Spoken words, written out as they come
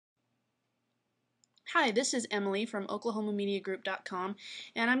Hi, this is Emily from OklahomaMediaGroup.com,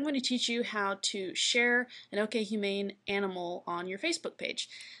 and I'm going to teach you how to share an OK Humane animal on your Facebook page.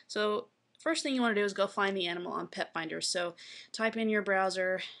 So first thing you want to do is go find the animal on Pet Finder. So type in your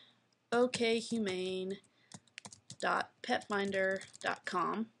browser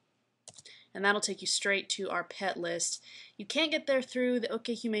okhumane.petfinder.com, and that'll take you straight to our pet list. You can't get there through the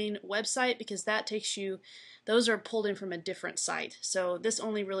OK Humane website because that takes you, those are pulled in from a different site. So this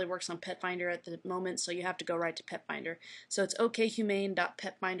only really works on Pet Finder at the moment, so you have to go right to Pet Finder. So it's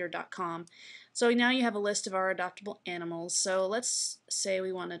okhumane.petfinder.com. So now you have a list of our adoptable animals. So let's say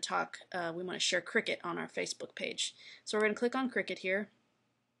we want to share Cricket on our Facebook page. So we're going to click on Cricket here,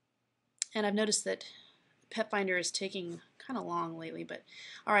 and I've noticed that Pet Finder is taking kind of long lately, but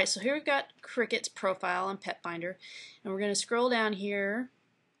alright, so here we've got Cricket's profile on Pet Finder, and we're going to scroll down here,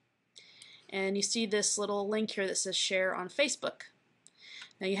 and you see this little link here that says share on Facebook.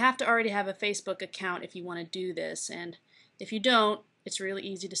 Now you have to already have a Facebook account if you want to do this, and if you don't, it's really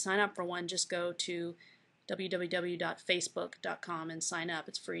easy to sign up for one. Just go to www.facebook.com and sign up.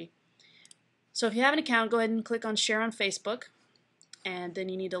 It's free. So if you have an account, go ahead and click on share on Facebook, and then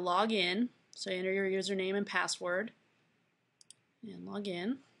you need to log in. So enter your username and password and log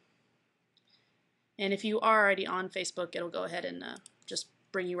in. And if you are already on Facebook, it'll go ahead and just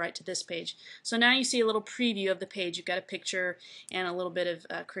bring you right to this page. So now you see a little preview of the page. You've got a picture and a little bit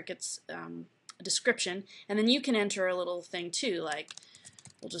of Cricket's description, and then you can enter a little thing too, like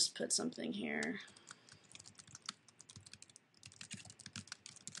we'll just put something here.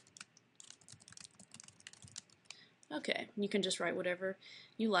 Okay, you can just write whatever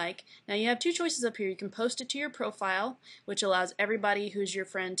you like. Now you have two choices up here. You can post it to your profile, which allows everybody who's your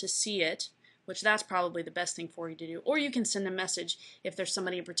friend to see it, which that's probably the best thing for you to do. Or you can send a message if there's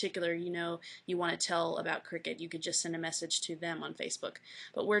somebody in particular you know you want to tell about Cricket. You could just send a message to them on Facebook.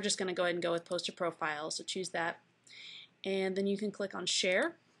 But we're just going to go ahead and go with post to profile, so choose that. And then you can click on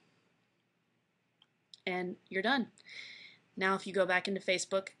share, and you're done. Now if you go back into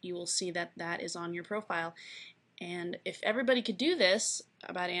Facebook, you will see that that is on your profile. And if everybody could do this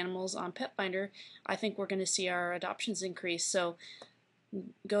about animals on Pet Finder, I think we're going to see our adoptions increase. So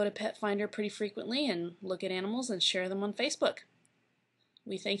go to Pet Finder pretty frequently and look at animals and share them on Facebook.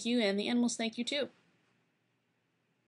 We thank you, and the animals thank you too.